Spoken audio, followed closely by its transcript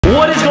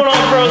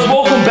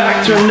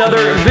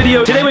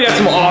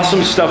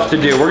awesome stuff to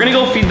do. We're gonna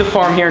go feed the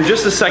farm here in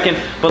just a second,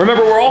 but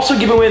remember, we're also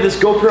giving away this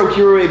GoPro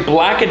Hero 8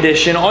 Black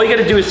Edition. All you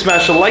gotta do is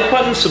smash the like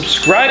button,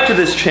 subscribe to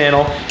this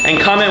channel, and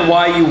comment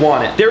why you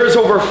want it. There is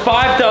over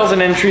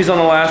 5,000 entries on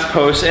the last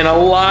post and a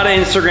lot of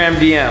Instagram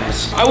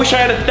DMs. I wish I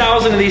had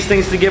 1,000 of these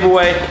things to give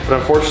away, but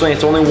unfortunately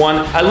it's only one.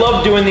 I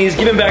love doing these,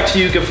 giving back to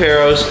you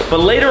Cuffaros, but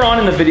later on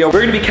in the video,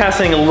 we're gonna be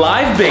casting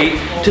live bait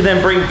to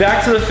then bring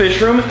back to the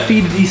fish room,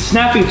 feed these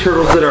snapping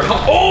turtles that are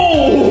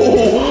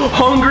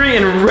hungry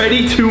and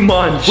ready to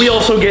munch. We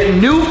also get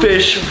new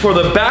fish for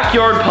the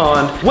backyard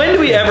pond. When do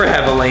we ever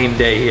have a lame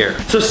day here?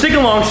 So stick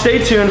along,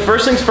 stay tuned.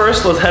 First things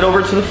first, let's head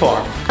over to the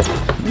farm.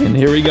 And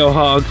here we go,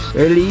 hogs.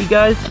 Ready to eat,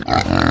 guys?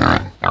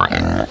 I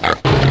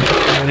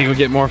think we'll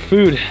get more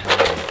food.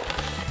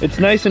 It's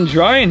nice and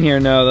dry in here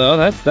now, though.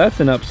 That's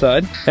an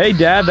upside. Hey,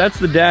 Dad, that's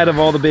the dad of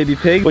all the baby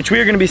pigs, which we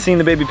are gonna be seeing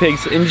the baby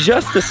pigs in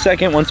just a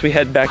second once we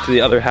head back to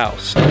the other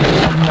house.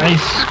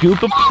 Nice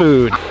scoop of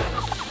food.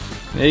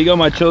 There you go,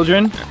 my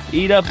children.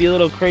 Eat up, you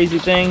little crazy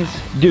things.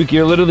 Duke,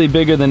 you're literally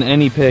bigger than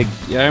any pig.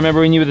 Yeah, I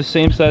remember when you were the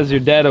same size as your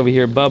dad over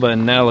here, Bubba,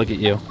 and now look at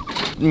you.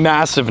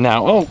 Massive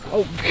now.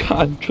 Oh God,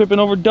 I'm tripping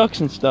over ducks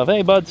and stuff.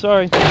 Hey, bud,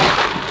 sorry.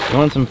 You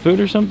want some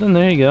food or something?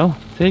 There you go.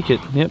 Take it.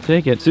 Yep,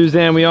 take it.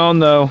 Suzanne, we all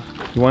know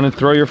you want to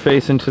throw your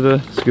face into the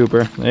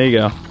scooper. There you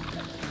go.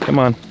 Come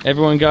on.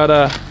 Everyone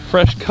got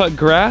fresh cut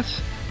grass.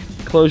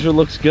 Closure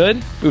looks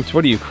good. Oops,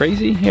 what are you,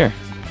 crazy? Here.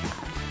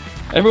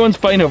 Everyone's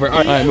fighting over it.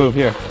 All right, move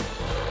here.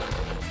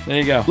 There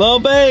you go.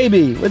 Little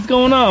baby, what's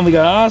going on? We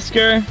got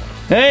Oscar.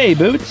 Hey,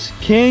 Boots,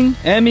 King,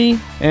 Emmy,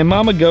 and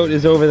Mama Goat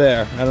is over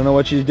there. I don't know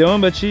what she's doing,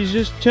 but she's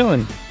just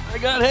chilling. I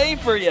got hay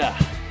for ya.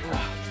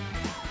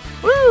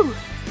 Woo!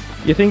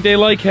 You think they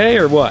like hay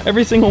or what?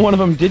 Every single one of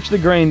them ditched the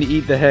grain to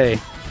eat the hay.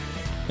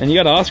 And you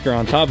got Oscar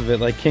on top of it,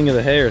 like king of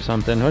the hay or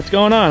something. What's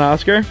going on,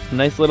 Oscar?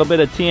 Nice little bit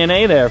of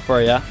TNA there for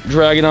ya.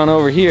 Drag it on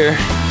over here.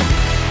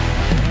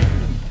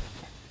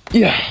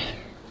 Yeah.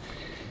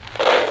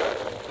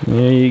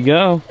 There you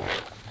go.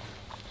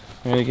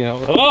 There you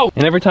go. Oh!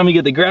 And every time you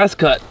get the grass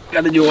cut,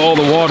 gotta do all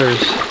the waters.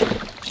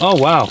 Oh,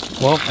 wow.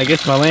 Well, I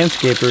guess my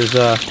landscapers,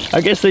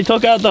 I guess they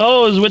took out the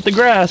hose with the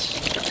grass.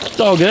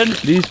 It's all good.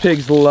 These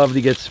pigs love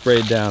to get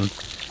sprayed down.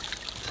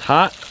 It's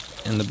hot,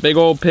 and the big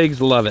old pigs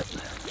love it.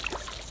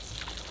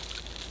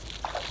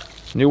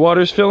 New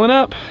water's filling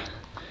up.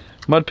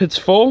 Mud pit's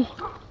full.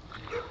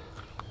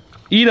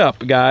 Eat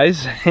up,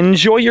 guys.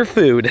 Enjoy your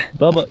food.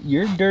 Bubba,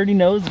 your dirty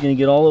nose is gonna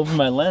get all over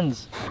my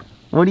lens.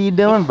 What are you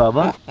doing,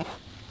 Bubba?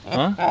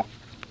 Huh?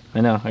 I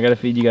know, I gotta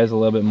feed you guys a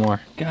little bit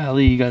more.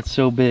 Golly, you got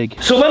so big.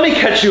 So let me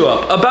catch you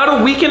up. About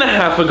a week and a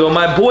half ago,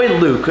 my boy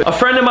Luke, a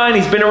friend of mine,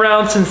 he's been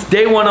around since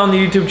day one on the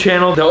YouTube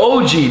channel, the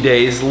OG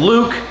days.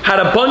 Luke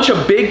had a bunch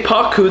of big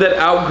pacu that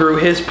outgrew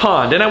his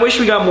pond, and I wish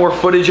we got more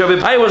footage of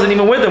it. I wasn't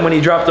even with him when he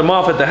dropped them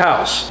off at the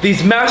house.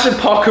 These massive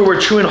pacu were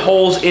chewing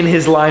holes in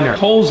his liner,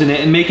 holes in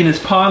it, and making his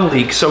pond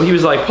leak. So he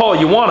was like, Paul,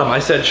 you want them? I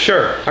said,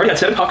 sure. I already had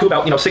 7 pacu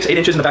about, 6-8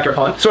 inches in the backyard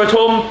pond. So I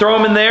told him, throw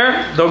them in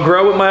there, they'll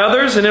grow with my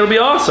others, and it'll be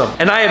awesome.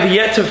 And I have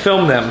yet to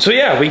film them. So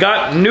yeah, we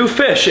got new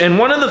fish, and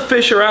one of the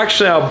fish are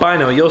actually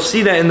albino. You'll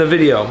see that in the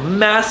video.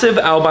 Massive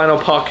albino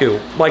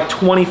pacu, like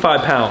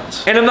 25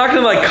 pounds. And I'm not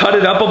gonna like cut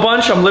it up a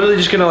bunch. I'm literally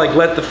just gonna like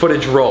let the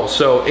footage roll.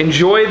 So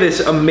enjoy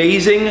this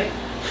amazing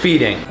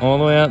feeding. All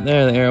the way out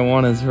there, the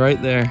arowana's right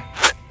there.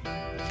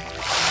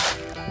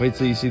 Wait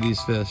till you see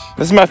these fish.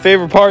 This is my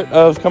favorite part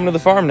of coming to the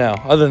farm now,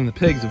 other than the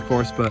pigs, of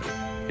course, but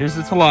here's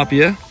the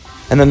tilapia.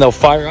 And then they'll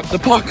fire up the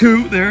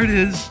pacu. There it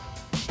is.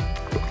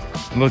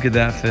 Look at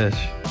that fish.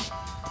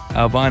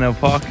 Albino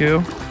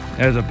pacu.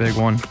 There's a big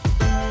one.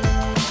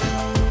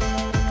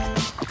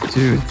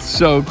 Dude, it's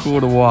so cool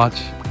to watch.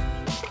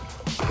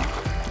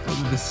 Look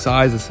at the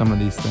size of some of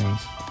these things.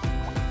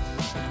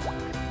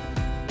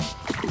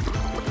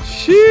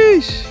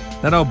 Sheesh.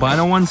 That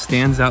albino one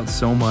stands out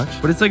so much,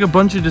 but it's like a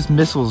bunch of just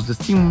missiles, just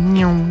There's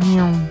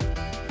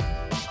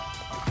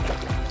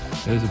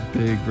a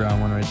big brown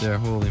one right there,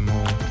 holy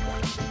moly.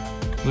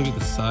 Look at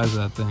the size of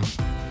that thing.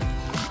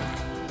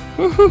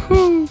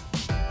 Woohoo!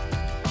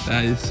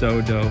 That is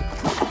so dope.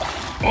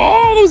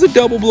 Oh, that was a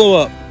double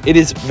blow up. It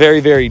is very,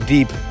 very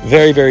deep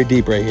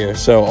right here.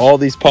 So all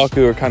these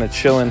pacu are kind of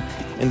chilling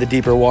in the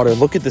deeper water.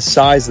 Look at the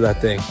size of that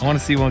thing. I want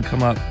to see one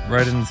come up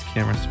right in this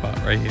camera spot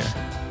right here.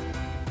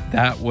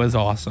 That was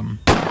awesome.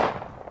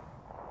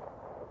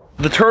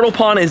 The turtle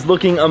pond is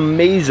looking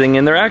amazing,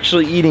 and they're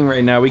actually eating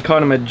right now. We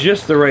caught them at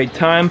just the right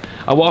time.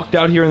 I walked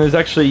out here and there's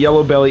actually a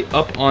yellow belly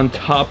up on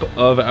top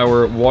of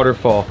our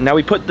waterfall. Now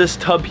we put this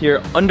tub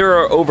here under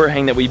our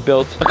overhang that we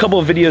built a couple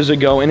of videos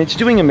ago, and it's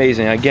doing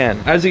amazing.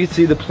 Again, as you can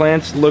see, the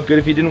plants look good.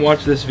 If you didn't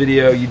watch this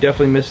video, you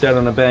definitely missed out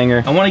on a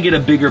banger. I want to get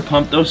a bigger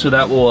pump though, so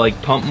that will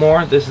like pump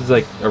more. This is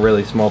like a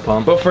really small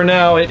pump, but for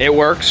now it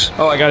works.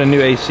 Oh, I got a new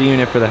AC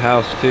unit for the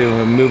house too.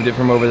 We moved it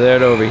from over there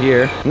to over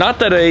here. Not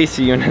that an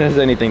AC unit has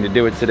anything to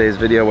do with today. today's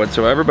video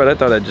whatsoever, but I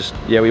thought I'd just,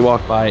 yeah, we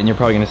walked by it and you're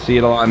probably gonna see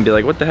it a lot and be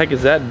like, what the heck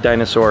is that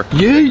dinosaur?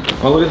 Yay!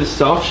 Oh, look at the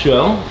soft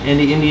shell and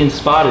the Indian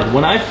spotted.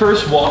 When I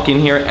first walk in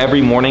here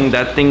every morning,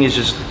 that thing is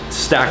just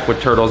stacked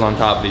with turtles on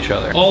top of each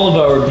other. All of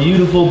our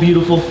beautiful,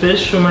 beautiful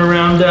fish swimming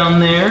around down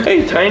there.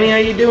 Hey, Tiny, how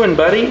you doing,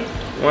 buddy?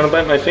 You wanna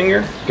bite my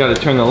finger? Gotta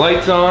turn the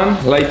lights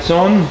on. Lights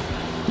on.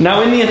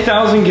 Now in the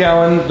 1,000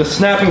 gallon, the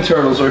snapping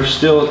turtles are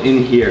still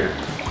in here.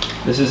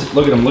 This is,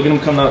 look at them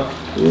coming up.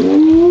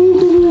 Ooh.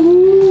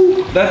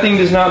 That thing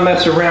does not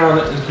mess around.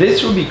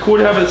 This would be cool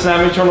to have the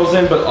snapping turtles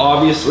in, but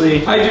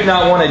obviously I do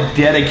not want to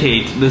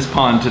dedicate this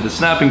pond to the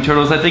snapping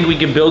turtles. I think we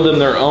could build them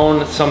their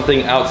own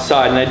something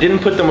outside, and I didn't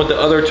put them with the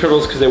other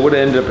turtles because they would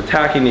have ended up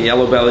attacking the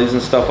yellow bellies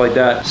and stuff like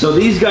that. So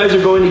these guys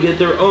are going to get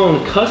their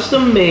own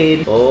custom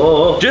made,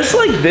 just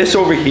like this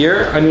over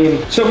here. I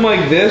mean, something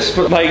like this,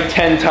 but like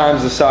 10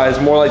 times the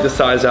size, more like the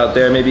size out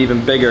there, maybe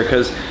even bigger,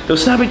 because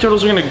those snapping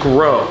turtles are gonna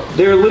grow.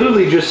 They're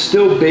literally just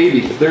still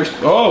babies. They're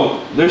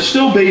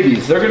still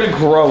babies. They're gonna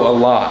grow a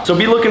lot. So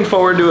be looking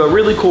forward to a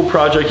really cool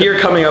project here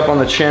coming up on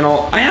the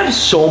channel. I have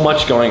so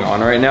much going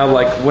on right now.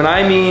 Like when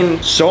I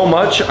mean so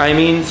much, I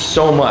mean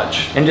so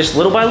much. And just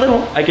little by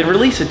little, I can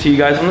release it to you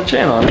guys on the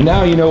channel. And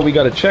now you know what we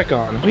gotta check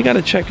on. We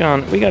gotta check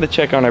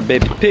on our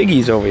baby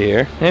piggies over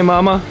here. Hey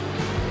mama,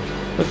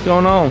 what's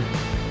going on?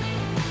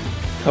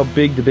 How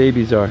big the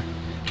babies are.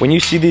 When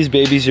you see these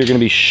babies, you're gonna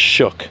be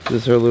shook.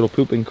 This is our little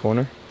pooping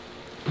corner.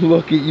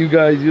 Look at you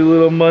guys, you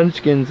little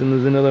munchkins, and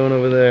there's another one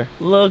over there.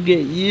 Look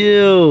at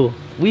you.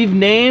 We've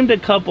named a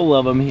couple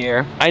of them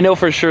here. I know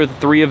for sure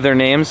 3 of their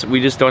names.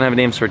 We just don't have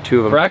names for 2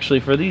 of them. Or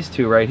actually for these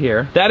 2 right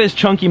here. That is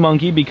Chunky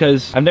Monkey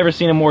because I've never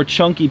seen a more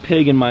chunky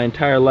pig in my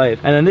entire life.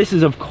 And then this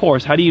is, of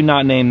course, how do you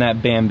not name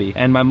that Bambi?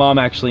 And my mom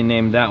actually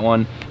named that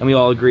one, and we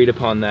all agreed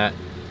upon that.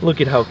 Look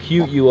at how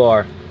cute you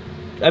are.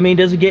 I mean,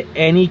 does it get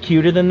any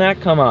cuter than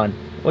that? Come on.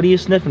 What are you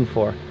sniffing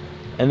for?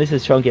 And this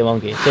is Chunky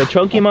Monkey. So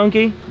Chunky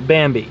Monkey,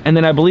 Bambi. And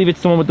then I believe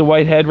it's the one with the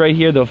white head right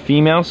here, the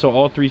female. So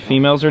all 3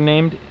 females are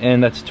named,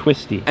 and that's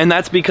Twisty. And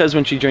that's because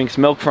when she drinks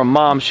milk from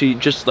mom, she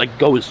just like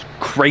goes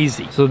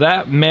crazy. So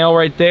that male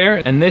right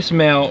there and this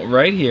male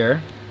right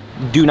here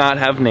do not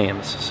have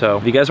names. So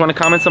if you guys want to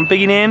comment some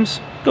piggy names,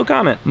 go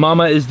comment.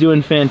 Mama is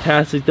doing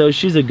fantastic though.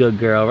 She's a good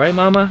girl, right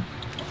Mama?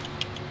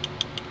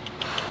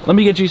 Let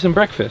me get you some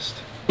breakfast.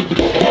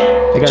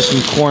 I got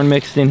some corn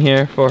mixed in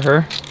here for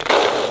her.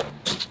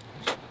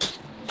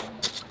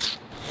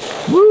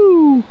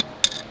 Woo!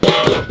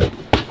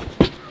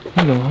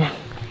 Hello.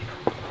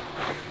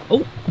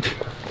 Oh!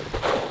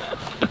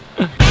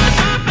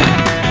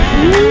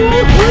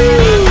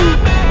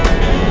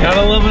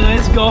 Gotta love a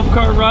nice golf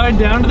cart ride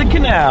down to the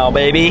canal,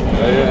 baby. Oh,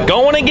 yeah.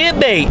 Going to get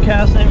bait.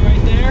 Cast net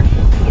right there.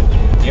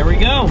 Here we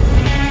go.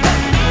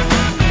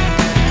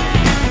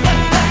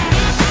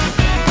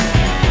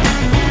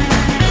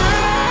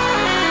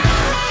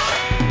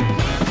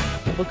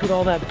 Look at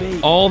all that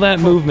bait. All that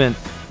movement.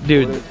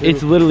 Dude,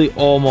 it's literally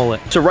all mullet.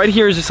 So right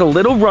here is just a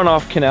little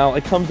runoff canal.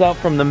 It comes out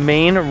from the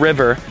main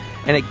river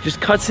and it just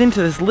cuts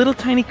into this little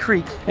tiny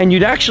creek. And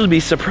you'd actually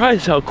be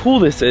surprised how cool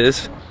this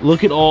is.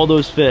 Look at all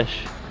those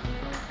fish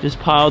just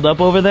piled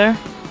up over there.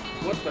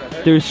 What the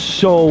heck? There's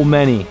so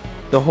many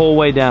the whole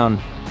way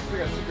down. We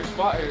got a secret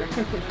spot here.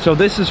 So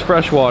this is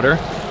fresh water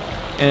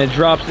and it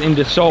drops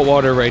into salt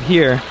water right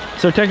here.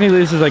 So technically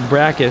this is like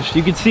brackish.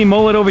 You can see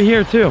mullet over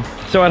here too.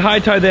 So at high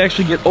tide they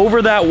actually get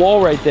over that wall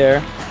right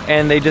there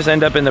and they just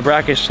end up in the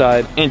brackish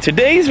side. In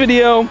today's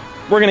video,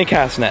 we're gonna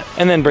cast net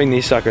and then bring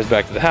these suckers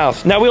back to the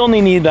house. Now we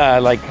only need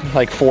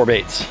like 4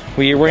 baits.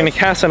 We're gonna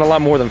cast in a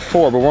lot more than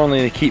 4, but we're only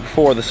gonna keep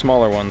 4 of the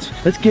smaller ones.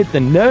 Let's get the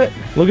net.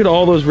 Look at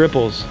all those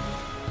ripples.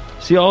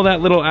 See all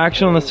that little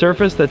action on the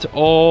surface? That's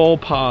all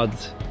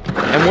pods.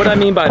 And what I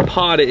mean by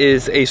pod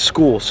is a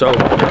school, so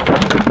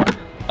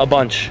a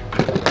bunch.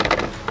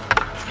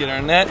 Let's get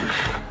our net.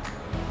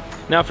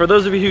 Now for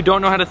those of you who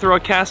don't know how to throw a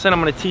cast net, I'm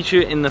gonna teach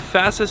you in the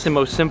fastest and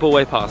most simple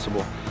way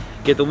possible.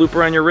 Get the loop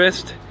around your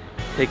wrist,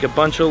 take a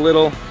bunch of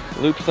little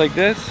loops like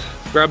this,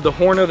 grab the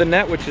horn of the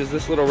net, which is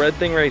this little red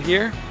thing right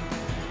here,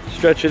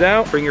 stretch it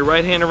out, bring your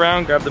right hand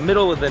around, grab the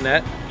middle of the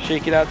net,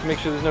 shake it out to make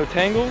sure there's no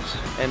tangles,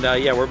 and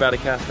yeah, we're about to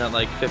cast net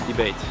like 50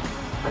 baits.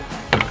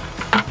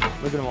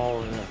 Look at them all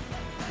over there.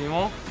 See them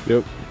all?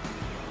 Yep.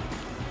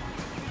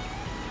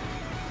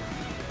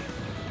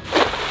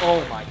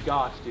 Oh my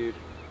gosh, dude.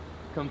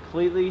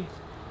 Completely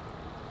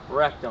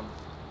wrecked them.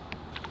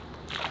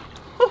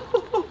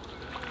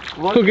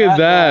 Look at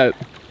that.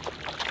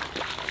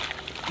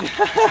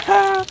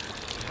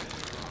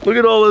 Look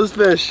at all those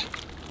fish.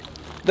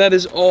 That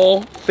is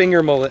all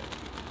finger mullet.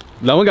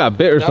 That one got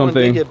bit or something. That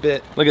one did get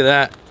bit. Look at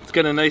that. It's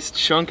got a nice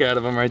chunk out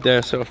of them right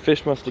there. So a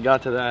fish must have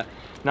got to that.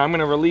 Now I'm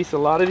gonna release a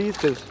lot of these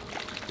because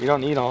you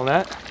don't need all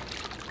that.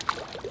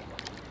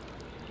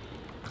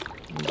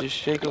 Just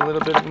shake a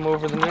little bit of them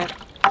over the net.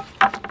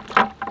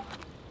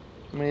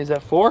 How many is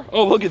that, 4?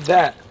 Oh, look at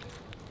that.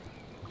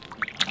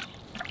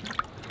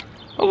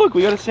 Oh look,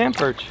 we got a sand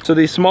perch. So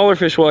these smaller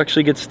fish will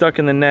actually get stuck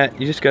in the net.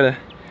 You just gotta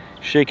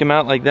shake them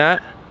out like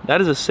that.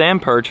 That is a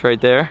sand perch right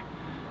there.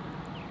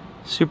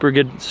 Super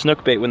good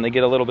snook bait when they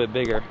get a little bit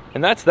bigger.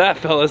 And that's that,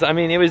 fellas. I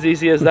mean, it was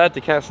easy as that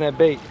to cast net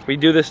bait. We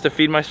do this to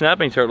feed my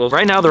snapping turtles.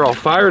 Right now, they're all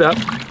fired up.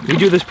 We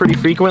do this pretty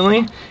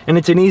frequently, and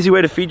it's an easy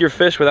way to feed your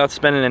fish without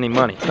spending any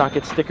money. Let's not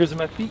get stickers in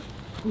my feet.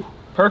 Ooh,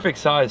 perfect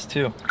size,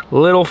 too.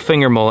 Little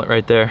finger mullet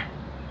right there.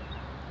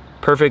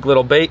 Perfect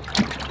little bait.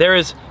 There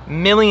is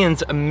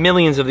millions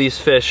of these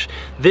fish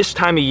this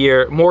time of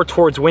year, more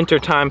towards winter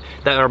time,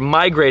 that are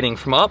migrating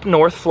from up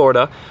north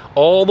Florida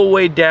all the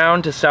way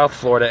down to South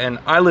Florida. And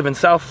I live in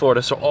South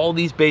Florida, so all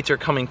these baits are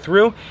coming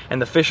through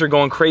and the fish are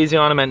going crazy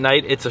on them at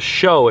night. It's a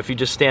show if you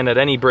just stand at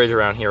any bridge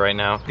around here right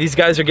now. These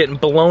guys are getting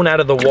blown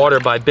out of the water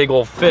by big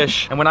old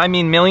fish. And when I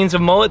mean millions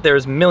of mullet,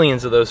 there's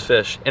millions of those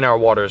fish in our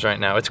waters right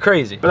now. It's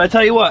crazy. But I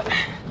tell you what,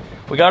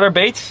 we got our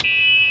baits.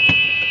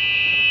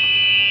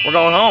 We're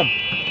going home.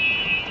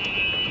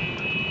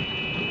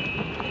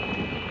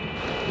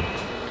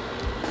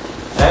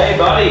 Hey,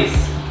 buddies.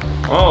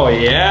 Oh,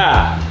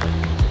 yeah.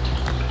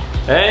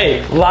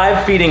 Hey,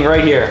 live feeding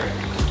right here.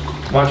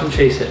 Watch them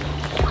chase it.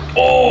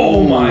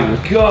 Oh my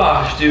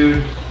gosh,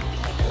 dude.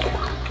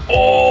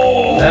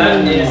 Oh,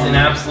 that is an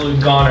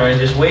absolute goner. And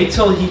just wait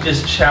till he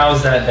just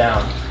chows that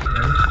down.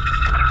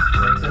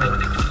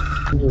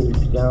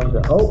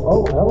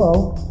 Oh,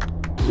 hello.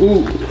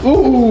 Ooh,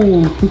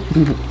 ooh.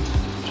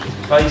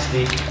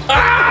 Feisty.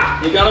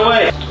 Ah! You got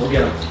away. Go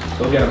get him.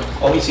 Go get him.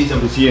 Oh, he sees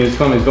him. Yeah, it's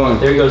coming, it's going.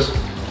 There he goes.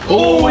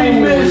 Oh, he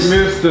missed. He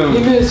missed him. He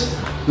missed.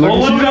 Look, oh,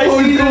 little guy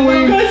sees it.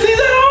 Little guy sees it.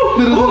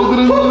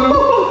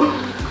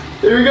 Oh.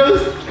 There he goes.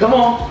 Come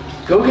on.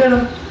 Go get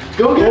him.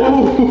 Go get him.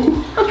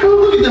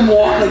 Look at them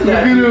walk like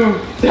that. Look at him.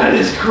 That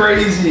is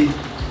crazy.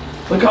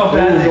 Look how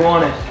bad they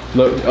want it.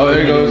 Look. Oh,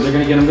 there he goes. They're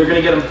gonna get him. They're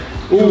gonna get him.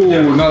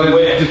 Ooh, no,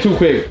 they're too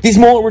quick. These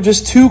mullet were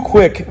just too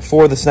quick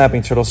for the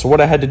snapping turtle, so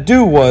what I had to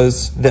do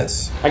was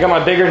this. I got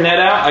my bigger net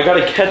out. I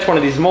gotta catch one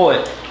of these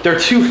mullet. They're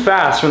too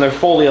fast when they're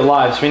fully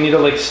alive, so we need to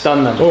like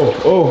stun them. Oh,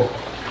 oh.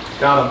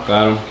 Got him.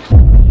 Got him.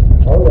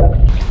 Oh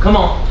yeah. Come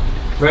on.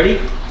 Ready?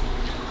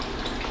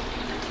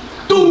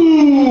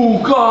 Ooh,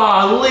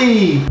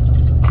 golly.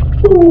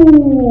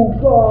 Ooh,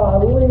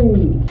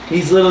 golly.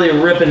 He's literally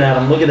ripping at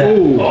him. Look at that.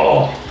 Ooh.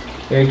 Oh.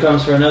 Here he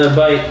comes for another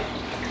bite.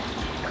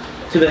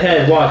 To the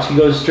head, watch, he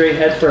goes straight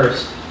head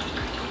first.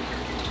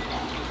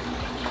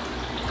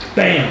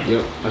 Bam!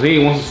 Yep, I think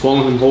he wants to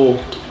swallow him whole.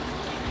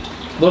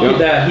 Look at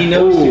that, he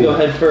knows to go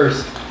head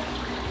first.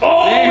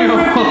 Oh, he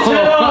ripped his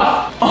head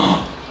off!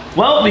 Oh.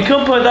 Well, we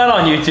couldn't put that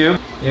on YouTube.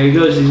 There he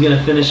goes, he's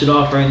gonna finish it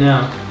off right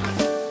now.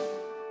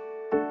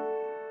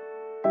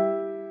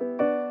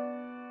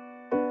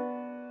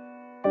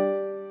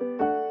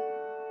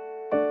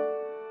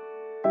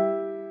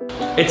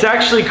 It's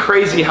actually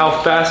crazy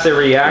how fast they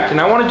react,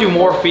 and I want to do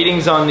more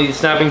feedings on these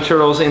snapping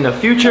turtles in the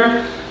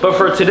future, but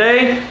for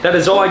today, that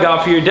is all I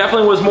got for you.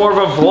 Definitely was more of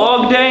a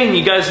vlog day, and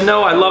you guys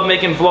know I love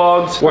making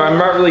vlogs where I'm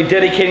not really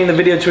dedicating the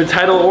video to a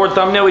title or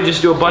thumbnail. We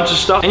just do a bunch of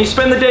stuff, and you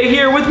spend the day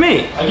here with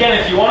me. Again,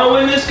 if you want to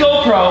win this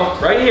GoPro,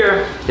 right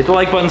here, hit the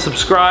like button,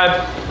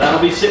 subscribe.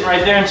 That'll be sitting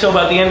right there until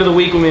about the end of the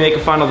week when we make a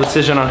final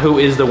decision on who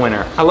is the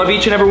winner. I love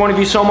each and every one of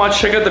you so much.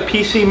 Check out the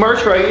PC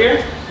merch right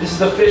here. This is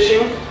the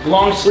fishing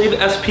long sleeve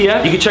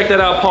SPF. You can check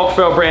that out,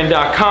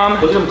 PaulCuffaro.com.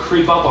 Look at him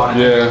creep up on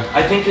it. Yeah.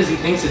 I think because he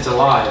thinks it's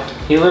alive.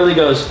 He literally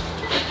goes,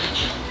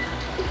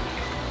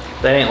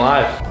 that ain't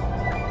live.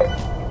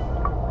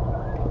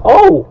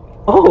 Oh,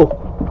 oh,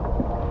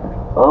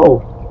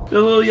 oh. The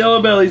little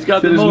yellow belly's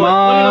got the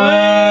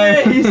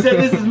mullet. He said,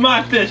 this is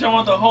my fish. I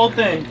want the whole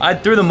thing. I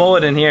threw the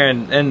mullet in here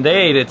and they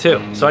ate it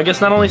too. So I guess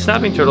not only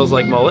snapping turtles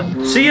like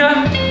mullet. See ya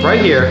right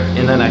here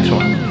in the next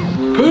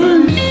one.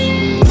 Peace.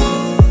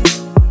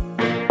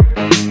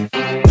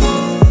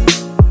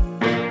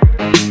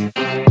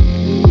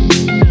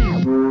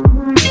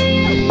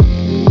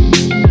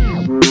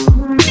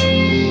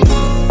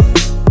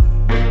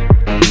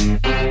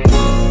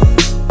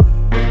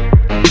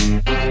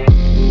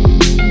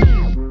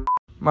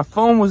 My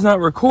phone was not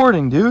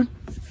recording, dude.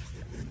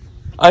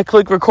 I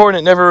clicked record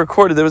and it never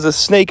recorded. There was a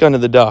snake under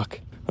the dock.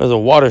 That was a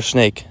water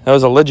snake. That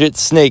was a legit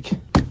snake.